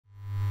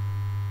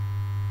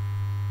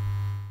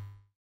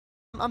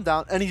I'm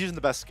down. And he's using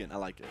the best skin. I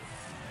like it.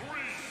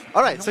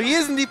 All right, so he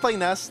is indeed playing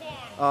Ness.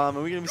 And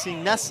we're going to be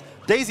seeing Ness.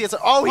 Daisy, he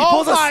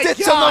pulls a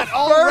Stitch on the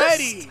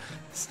already.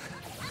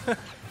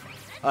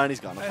 And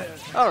he's gone. Okay.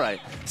 All right.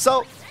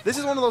 So this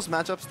is one of those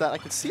matchups that I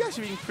could see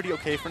actually being pretty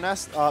okay for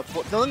Ness. The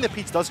thing that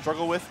Peach does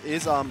struggle with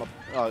is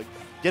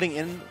getting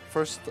in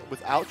first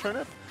without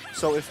Turnip.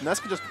 So if Ness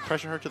can just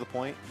pressure her to the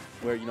point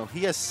where, you know,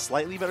 he has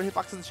slightly better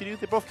hitboxes than she do,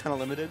 they're both kind of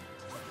limited.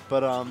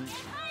 But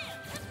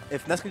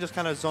if Ness can just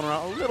kind of zone her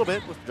out a little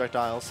bit with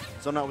projectiles,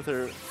 zone out with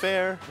her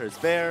fair, her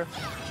bear,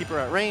 keep her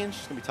at range,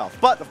 it's going to be tough.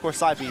 But, of course,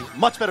 side B,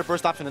 much better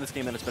burst option in this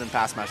game than it's been in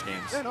past Smash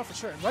games. Yeah, no, for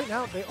sure. And right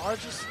now, they are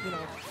just, you know,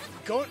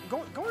 going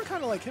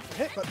kind of like hit for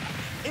hit, but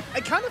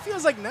it kind of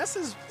feels like Ness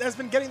has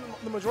been getting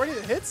the majority of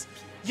the hits,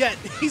 yet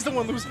he's the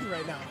one losing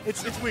right now.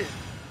 It's weird.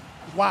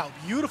 Wow,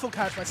 beautiful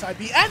catch by side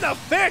B, and the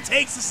fair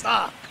takes the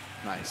stock.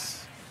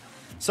 Nice.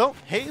 So,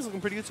 Haze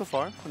looking pretty good so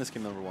far in this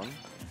game number 1.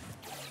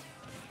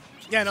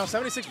 Yeah, no,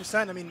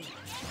 76%. I mean,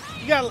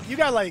 you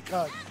got like,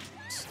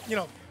 you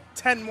know,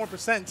 10 more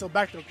 % until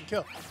back throw can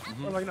kill.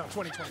 Or like, no,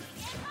 20.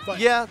 But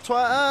yeah, at the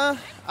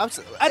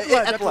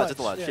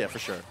ledge, yeah, for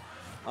sure.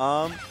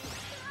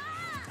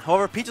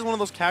 However, Peach is one of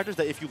those characters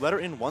that if you let her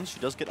in once, she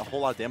does get a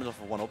whole lot of damage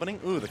off of one opening.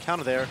 Ooh, the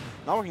counter there,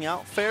 not working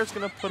out. Fair's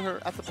going to put her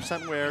at the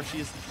 % where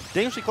she's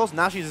dangerously close.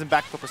 Now she's in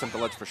back to the % the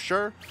ledge for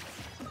sure.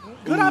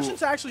 Good option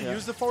to actually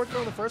use the forward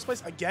throw in the first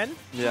place again,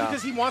 yeah,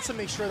 because he wants to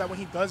make sure that when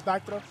he does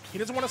back throw, he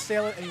doesn't want to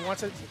stale it, and he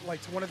wants it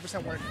like to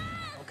 100% work.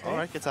 Okay. All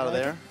right, gets out of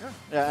there.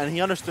 Yeah, and he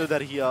understood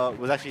that he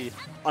was actually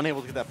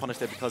unable to get that punish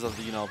there because of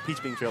the, you know,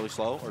 Peach being fairly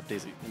slow, or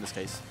Daisy in this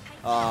case.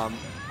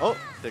 Oh,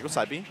 there goes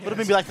side B. Would have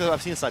been like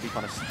I've seen a side B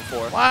punish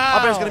before. Wow.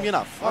 Up air's gonna be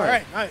enough. All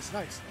right, nice.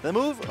 The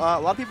move, a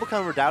lot of people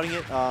kind of were doubting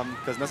it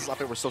because Ness's up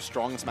air was so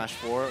strong in Smash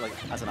 4, like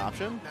as an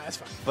option. Nah, that's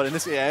fine. But in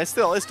this, yeah, it's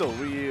still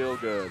real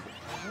good.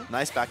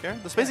 Nice back air.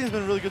 The spacing has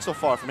been really good so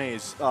far from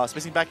Haze.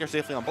 Spacing back air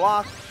safely on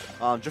block,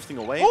 drifting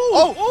away.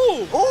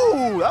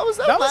 Oh, that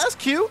was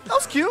cute. That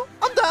was cute.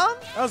 I'm down.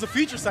 That was a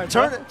feature sight.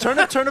 Turn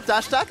up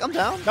dash attack. I'm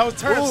down. That was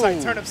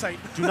turnip sight.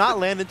 Do not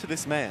land into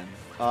this man.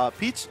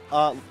 Peach,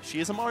 she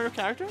is a Mario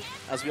character,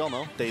 as we all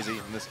know. Daisy,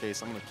 in this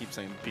case. I'm going to keep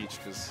saying Peach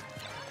because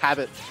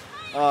habit.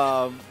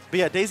 But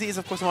yeah, Daisy is,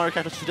 of course, a Mario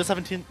character. She does have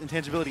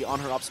intangibility on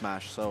her up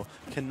smash, so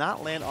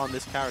cannot land on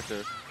this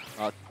character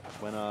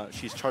when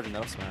she's charging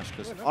that up smash,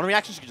 because on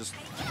reaction, she can just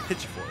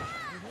hit you for it.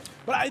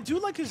 But I do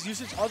like his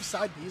usage of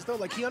side Bs, though.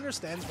 Like, he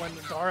understands when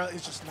Dara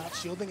is just not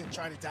shielding and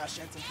trying to dash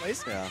chance in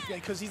place. Yeah.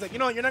 Because he's like, you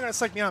know what, you're not going to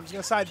psych me out. I'm just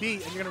going to side B,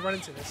 and you're going to run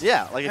into this.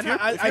 Yeah, like, if you're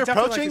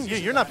approaching,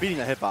 like you're not beating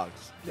that hitbox.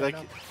 Yeah, like,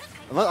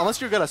 no. Unless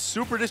you've got a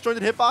super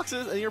disjointed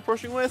hitboxes and you're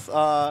approaching with,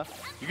 you're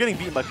getting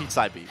beaten by Peach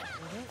side B.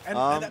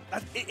 And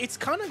it's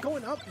kind of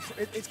going up.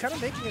 It's kind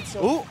of making it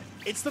so. Ooh.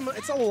 It's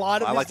a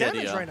lot of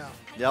damage right now.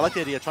 Yeah, I like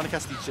the idea. Trying to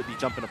cast the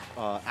jump in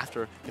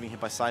after getting hit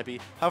by side B.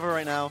 However,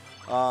 right now,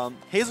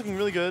 Haze looking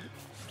really good.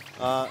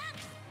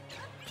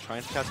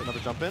 Trying to catch another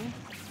jump in.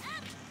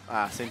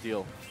 Same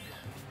deal.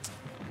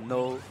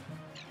 No.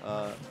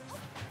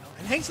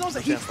 And Haze knows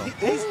that he's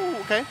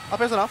okay. Up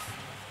air's enough.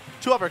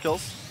 2 up air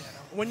kills.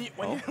 When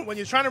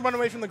you're trying to run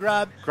away from the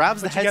grab,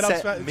 grabs the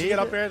headset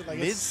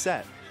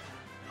mid-set.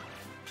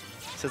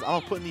 Says,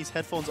 I'm putting these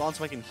headphones on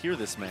so I can hear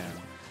this man.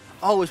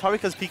 Oh, it's probably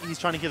because he's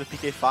trying to hear the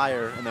PK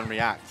fire and then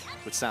react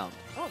with sound.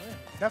 Oh, yeah,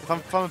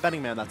 definitely. If I'm a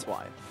betting man, that's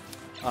why.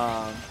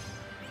 All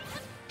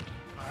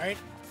right,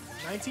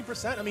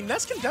 19%. I mean,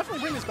 Ness can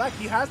definitely bring this back.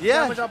 He has the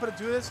damage output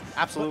to do this.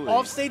 Absolutely. But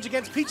off stage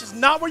against Peach is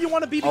not where you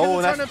want to be because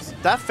of the turnips.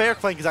 That fair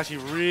flank is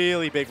actually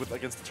really big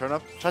against the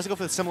turnip. Tries to go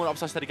for the similar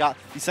upside that he got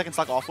the second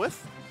stock off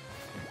with.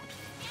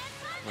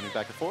 Running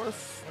back and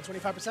forth.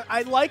 125%.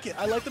 I like it.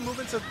 I like the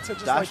movement to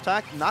just dash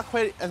attack. Not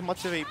quite as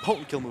much of a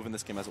potent kill move in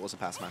this game as it was in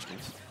past Smash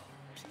games.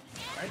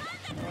 All right.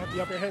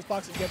 The up air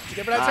hitbox to get rid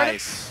of that turnip.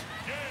 Nice.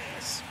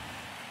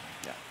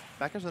 Yeah.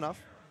 Back air's enough.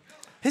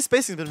 His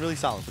spacing's been really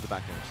solid for the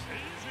back airs.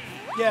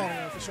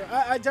 Yeah, no, for sure.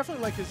 I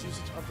definitely like his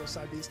usage of those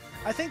side Bs.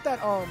 I think that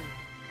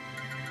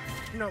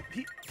you know,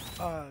 he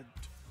what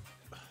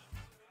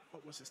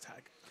was his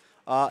tag?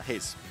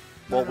 Haze.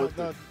 No, well,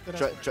 no,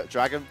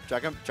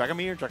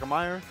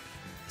 Dragamire.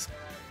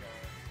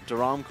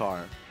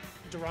 Daramgar.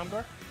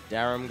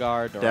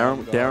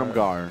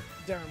 Daramgar?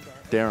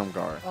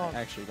 Daramgar. I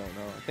actually don't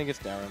know. I think it's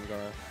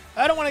Daramgar.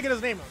 I don't want to get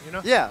his name wrong, you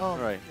know? Yeah,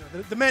 right. You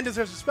know, the man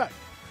deserves respect.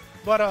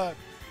 But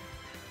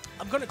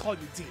I'm going to call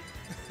you D.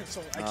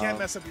 So I can't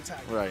mess up your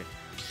tag. Right.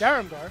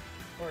 Daramgar,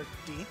 or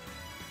D.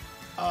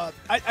 I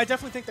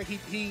definitely think that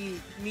he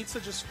needs to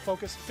just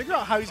focus, figure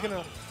out how he's going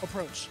to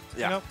approach.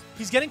 Yeah. You know?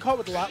 He's getting caught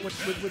with a lot,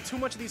 with too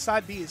much of these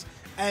side Bs.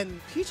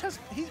 And Peach has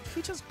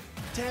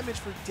damage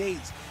for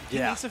days. He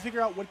needs to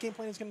figure out what game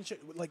plan he's going to,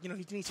 like, you know,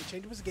 he needs to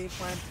change up his game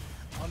plan,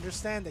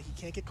 understand that he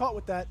can't get caught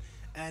with that,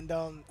 and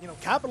you know,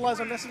 capitalize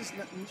on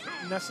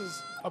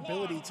Ness's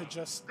ability to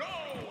just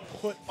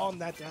put on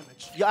that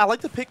damage. Yeah, I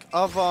like the pick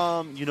of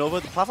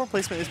Unova. The platform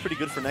placement is pretty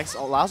good for Ness.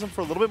 Allows him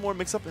for a little bit more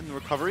mix-up in the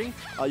recovery.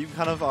 You can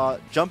kind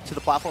of jump to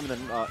the platform and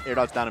then air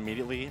dodge down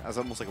immediately as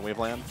almost like a wave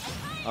land.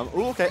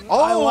 Ooh, okay.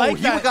 Oh, I like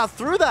he that. got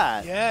through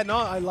that. Yeah, no,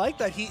 I like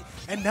that.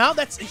 And now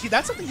that's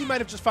something he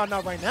might have just found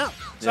out right now.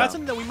 So that's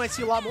something that we might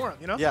see a lot more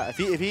of, you know? Yeah,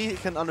 if he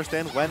can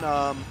understand when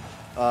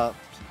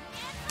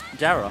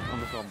Dara, I'm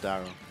gonna call him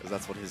Dara because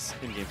that's what his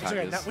in-game tag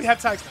Okay, is. now we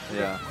have tags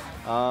now.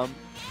 Yeah.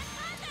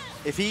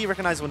 If he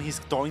recognizes when he's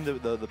throwing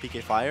the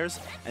PK fires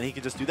and he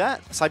can just do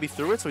that, side B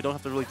through it, so we don't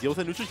have to really deal with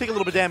it. Neutral, you take a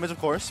little bit of damage, of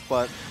course,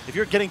 but if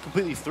you're getting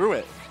completely through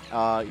it,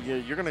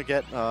 you're gonna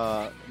get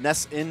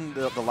Ness in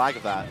the lag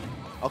of that.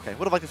 Okay,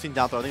 would have liked to have seen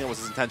down throw. I think that was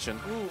his intention.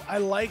 Ooh, I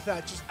like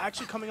that. Just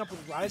actually coming up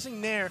with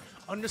Rising Nair,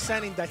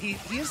 understanding that he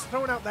is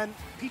throwing out, then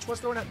Peach was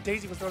throwing out,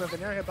 Daisy was throwing out the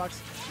Nair hitbox,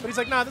 but he's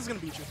like, nah, this is going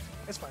to beat you.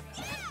 It's fine.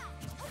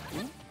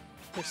 Ooh.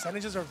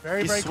 Percentages are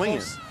very, very swinging.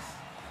 close.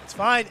 It's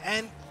fine,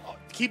 and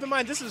keep in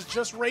mind, this is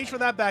just rage for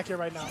that back here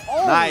right now.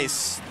 Oh!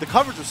 Nice. The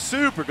coverage was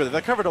super good.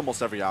 That covered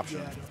almost every option.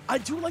 Yeah, I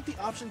do like the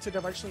option to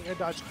directionally air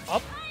dodge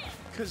up,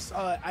 because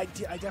I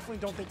definitely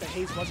don't think that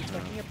Haze was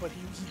expecting it, but he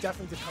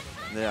definitely did cover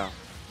it. Yeah.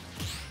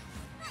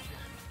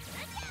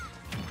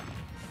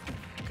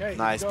 Okay,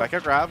 Nice. Back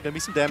air grab. Gonna be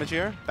some damage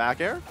here.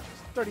 Back air.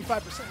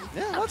 35%.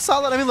 Yeah, that's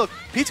solid. I mean, look,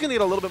 Pete's gonna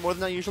get a little bit more than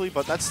that usually,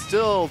 but that's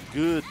still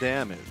good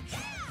damage.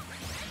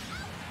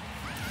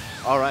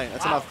 All right,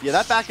 that's enough. Yeah,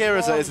 that back air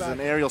is an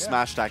aerial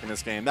smash attack in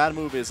this game. That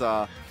move is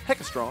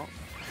hecka strong.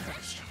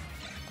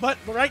 But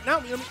right now,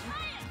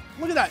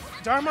 look at that.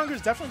 Daramgar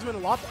is definitely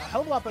doing a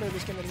hell of a lot better in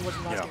this game than he was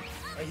in last game.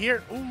 Right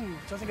here, ooh,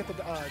 doesn't get the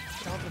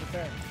down for the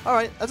fair. All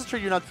right, that's a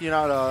trick you're not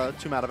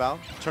too mad about.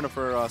 Turn it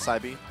for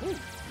side B.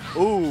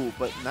 Ooh,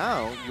 but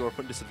now you are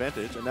put in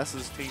disadvantage, and Ness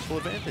is taking full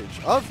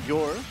advantage of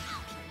your...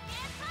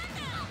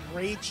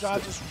 Great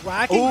job, just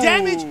racking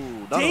damage.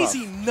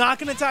 Daisy not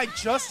going to die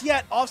just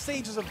yet. Off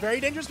stage is a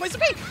very dangerous place to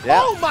be. Yeah.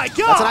 Oh my god!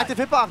 That's an active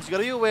hitbox. You got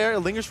to be aware. It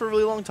lingers for a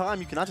really long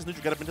time. You cannot just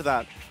neutral get up into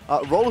that.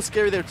 Roll is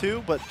scary there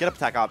too, but get up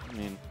attack up. I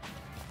mean,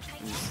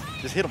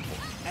 just hit him.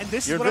 And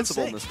this You're is what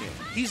invincible I'm saying.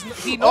 in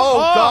this game. Oh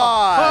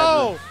god!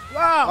 Oh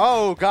wow!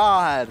 Oh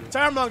god!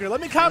 Daramgar,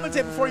 let me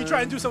commentate before you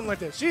try and do something like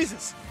this.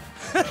 Jesus.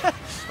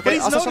 Okay,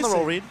 I'll touch on the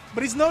roll read.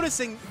 But he's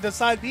noticing the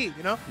side B,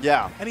 you know?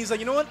 Yeah. And he's like,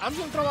 you know what? I'm just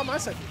going to throw out my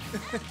side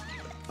B.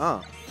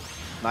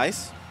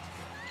 Nice.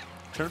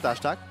 Turn of dash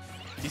attack.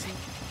 Decent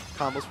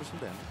combos for some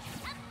damage.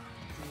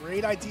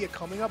 Great idea.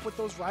 Coming up with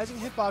those rising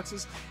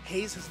hitboxes.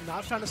 Haze has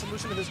not found a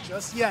solution to this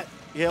just yet.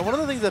 Yeah, one of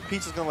the things that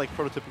Peach is going to like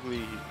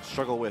prototypically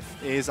struggle with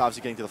is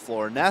obviously getting to the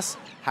floor. Ness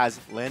has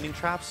landing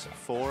traps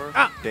for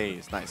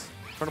days. Nice.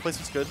 Turn of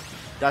placement's good.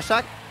 Dash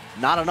attack,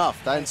 not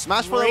enough. That in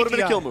Smash 4 that would have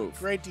been a kill move.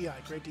 Great DI.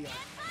 Great DI.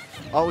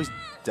 Oh, he's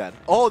dead.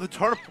 Oh, the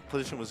turn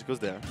position goes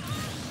there.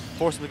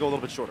 Force him to go a little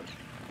bit shorter.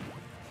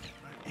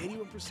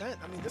 81%.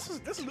 I mean, this is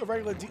the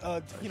regular, Daisy.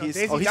 Oh,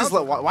 he's just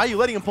why are you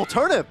letting him pull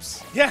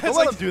turnips? Yeah, don't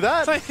let him do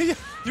that. Like, you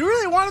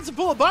really wanted to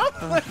pull a bomb?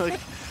 Like,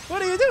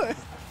 what are you doing?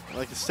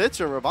 Like a stitch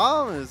or a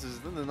bomb is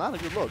not a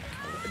good look.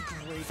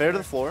 Fair to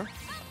the floor.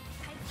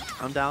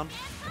 I'm down.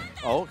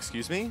 Oh,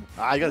 excuse me.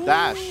 I got a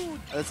dash.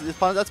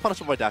 That's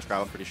punishable by dash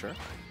grab, I'm pretty sure.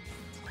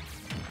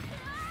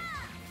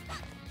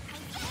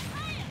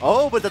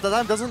 Oh, but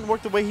that doesn't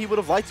work the way he would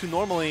have liked to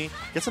normally.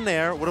 Gets in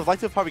there. Would have liked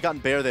to have probably gotten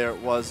Bear there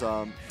was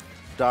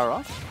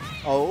Dara.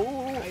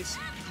 Oh. Nice.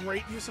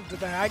 Great use of the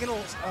diagonal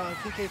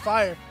PK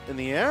fire. In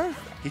the air.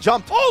 He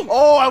jumped.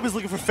 Oh, I was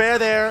looking for fair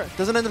there.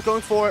 Doesn't end up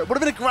going for it. Would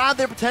have been a grab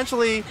there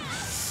potentially.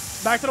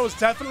 Back throw is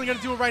definitely going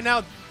to do it right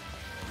now.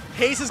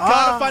 Haze has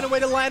got to find a way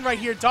to land right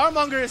here.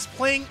 Daramgar is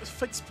playing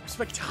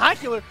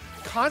spectacular,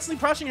 constantly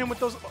pressuring him with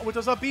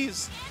those up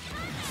Bs.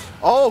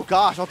 Oh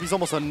gosh, up B's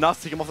almost enough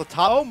to take him off the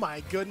top. Oh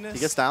my goodness. He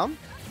gets down.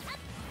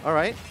 All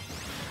right.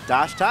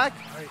 Dash attack.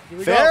 All right, here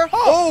we fair. Go.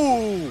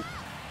 Oh!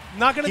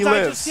 Not going to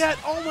die just yet.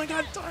 Oh my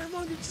god,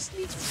 Daramgar just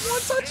needs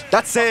one touch.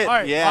 That's it.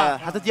 Right, yeah.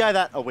 Have to DI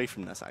that away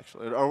from this,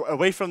 actually. Or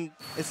away from...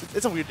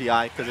 It's a weird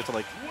DI because you have to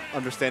like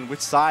understand which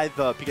side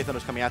the PK Thunder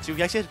is coming at you.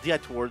 You actually have to DI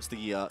towards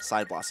the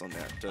side blast on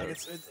there.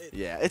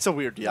 Yeah, it's a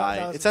weird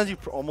DI. It sends you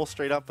almost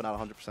straight up, but not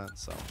 100%.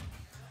 So.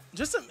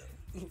 Just to...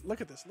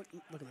 Look at this. Look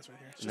at this right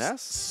here.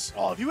 Ness?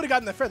 Oh, if you would have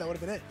gotten that fair, that would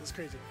have been it. It's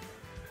crazy.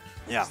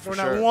 Yeah, for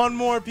sure. Out one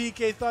more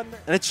PK Thunder.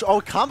 And it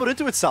comboed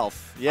into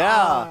itself.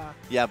 Yeah.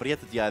 Yeah, but he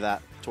had to DI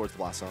that towards the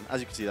blast zone. As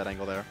you can see that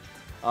angle there.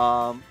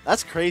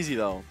 That's crazy,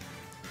 though.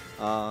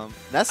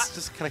 Ness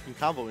just kind of can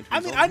combo into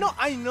his own.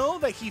 I know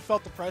that he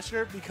felt the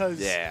pressure because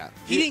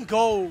he didn't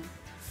go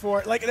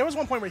for... Like, there was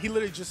one point where he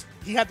literally just...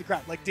 He had to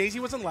grab. Like,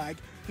 Daisy was in lag.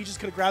 He just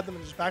could have grabbed them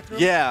and just back through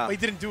him. Yeah. But he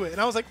didn't do it. And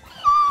I was like...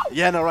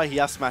 Yeah, no, right. He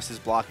has smashed his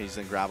block and he just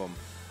didn't grab him.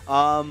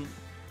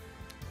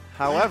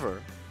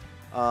 However,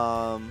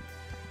 I'm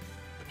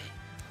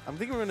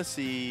thinking we're going to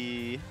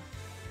see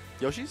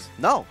Yoshi's?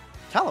 No,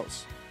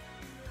 Kalos.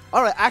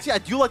 All right, actually, I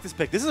do like this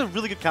pick. This is a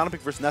really good counter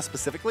pick versus Ness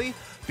specifically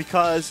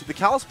because the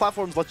Kalos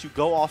platforms let you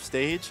go off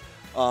stage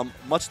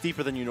much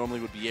deeper than you normally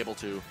would be able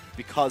to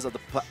because of the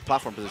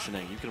platform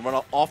positioning. You can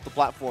run off the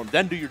platform,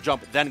 then do your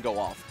jump, then go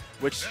off,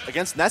 which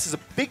against Ness is a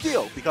big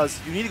deal because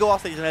you need to go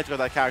off stage and edge guard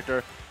that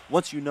character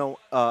once you know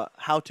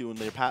how to and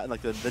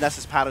like the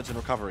Ness's patterns in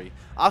recovery.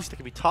 Obviously, that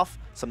can be tough.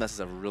 Some Nesses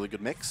have a really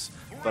good mix,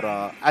 but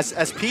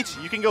as Peach,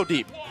 you can go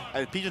deep.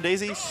 Peach and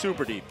Daisy,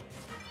 super deep.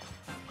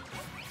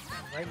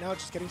 Right now,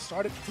 just getting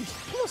started. Did he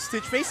pull a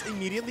Stitch face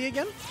immediately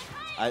again?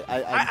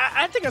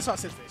 I think I saw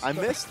Stitch face. I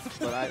missed,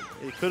 but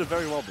it could have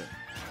very well been.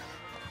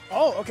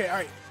 Oh, okay, all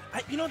right.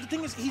 You know, the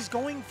thing is, he's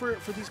going for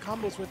these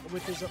combos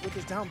with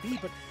his down B,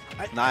 but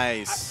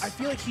nice. I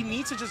feel like he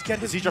needs to just get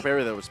his Z-drop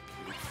area there was.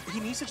 He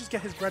needs to just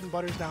get his bread and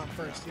butters down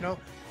first. You know,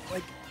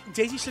 like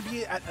Daisy should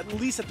be at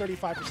least at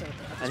 35%.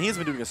 And he has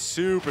been doing a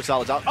super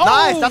solid job. Oh,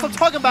 nice, that's what I'm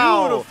talking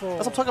about. Beautiful.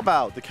 That's what I'm talking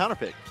about. The counter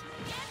pick.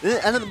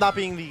 It ended up not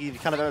being the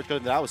kind of edge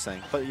guarding that I was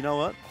saying. But you know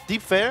what?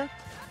 Deep fair,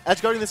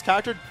 edge guarding this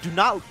character, do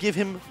not give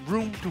him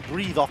room to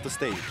breathe off the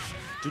stage.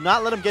 Do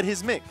not let him get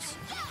his mix.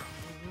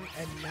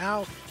 And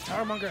now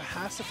Daramgar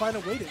has to find a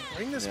way to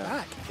bring this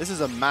back. This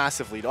is a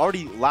massive lead.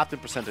 Already lapped in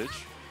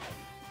percentage.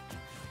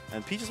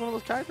 And Peach is one of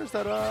those characters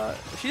that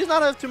she does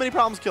not have too many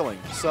problems killing.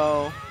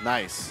 So,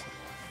 nice.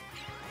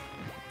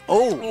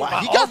 Oh, wow.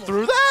 He got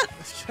through that?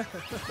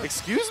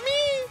 Excuse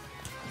me?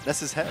 That's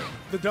his head.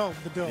 The dome.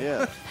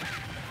 Yeah.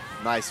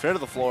 Nice. Fair to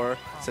the floor.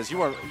 Says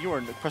you are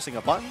pressing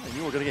a button and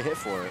you were going to get hit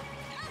for it.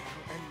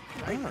 And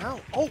right now,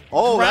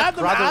 grab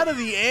him out of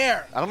the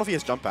air. I don't know if he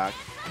has jump back.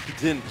 He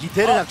didn't. He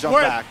didn't have jump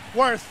back.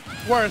 Worth.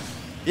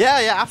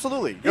 Yeah,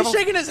 absolutely. He's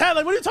shaking his head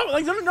like, what are you talking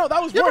about? Like, no,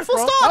 that was worth,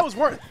 bro. That was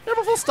worth. You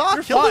have a full stock.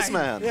 You're Kill fine. this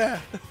man. Yeah.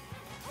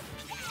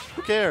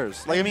 Who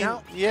cares? Like, you would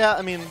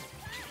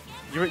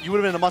have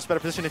been in a much better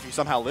position if you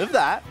somehow lived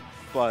that,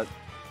 but...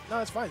 No,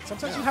 it's fine.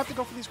 Sometimes you have to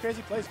go for these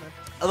crazy plays, man.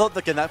 Although,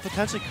 again, that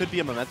potentially could be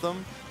a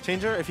momentum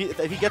changer if he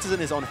gets it in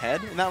his own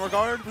head in that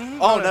regard.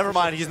 Mm-hmm. Oh, never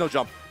mind. He's no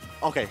jump.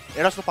 Okay,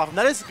 air dash to the platform.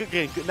 That is a good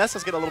game. Ness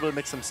does get a little bit of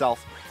mix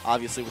himself,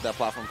 obviously, with that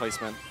platform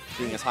placement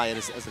being as high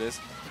as it is.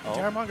 Oh.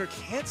 Daramgar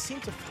can't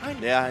seem to find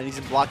it. Yeah, and he's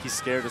in block. He's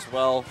scared as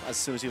well as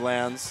soon as he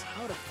lands.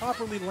 How to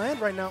properly land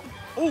right now.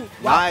 Oh,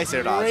 wow. Nice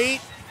air dodge. Great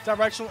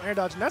directional air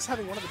dodge. Ness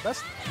having one of the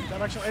best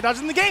directional air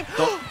dodges in the game.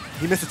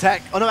 He missed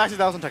attack. Oh, no, actually,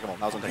 that was untechable.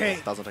 That was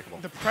untechable.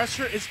 The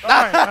pressure is... All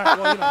right.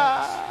 Well, you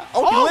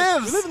know. He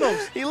lives. He lives in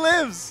those. He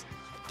lives.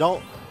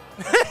 Don't.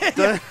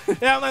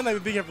 Yeah, I'm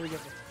like, be careful.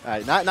 All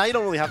right, now you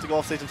don't really have to go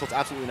off stage until it's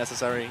absolutely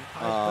necessary.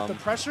 But the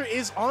pressure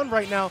is on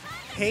right now.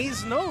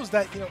 Haze knows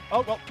that, you know,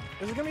 oh, well,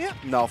 is it going to be it?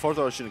 No, forward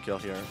throw shouldn't kill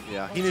here.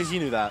 Yeah, he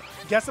knew that.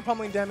 Gets the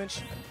pummeling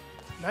damage.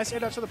 Nice air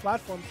dash to the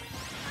platform.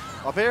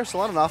 Up air, still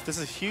not enough. This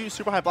is a huge,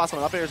 super high blast on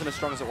an up air isn't as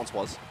strong as it once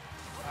was.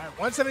 All right,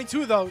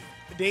 172, though.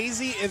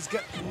 Daisy is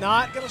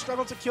not going to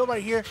struggle to kill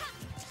right here.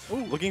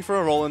 Ooh. Looking for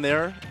a roll in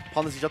there.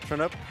 Upon the jump turn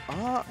up.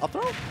 Up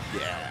throw?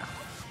 Yeah.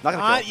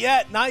 Not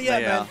yet,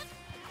 man.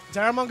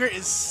 Daramgar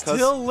is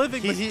still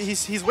living.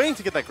 He's waiting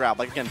to get that grab.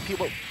 Like, again,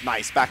 people...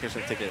 Nice, back air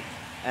ticket.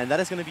 And that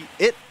is going to be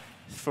it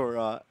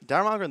for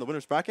Daramgar in the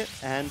winner's bracket.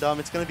 And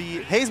it's going to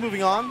be Haze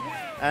moving on.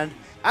 And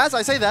as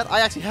I say that, I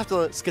actually have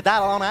to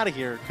skedaddle on out of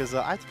here because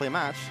I have to play a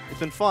match. It's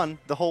been fun,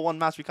 the whole one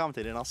match we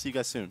commentated, and I'll see you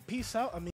guys soon. Peace out.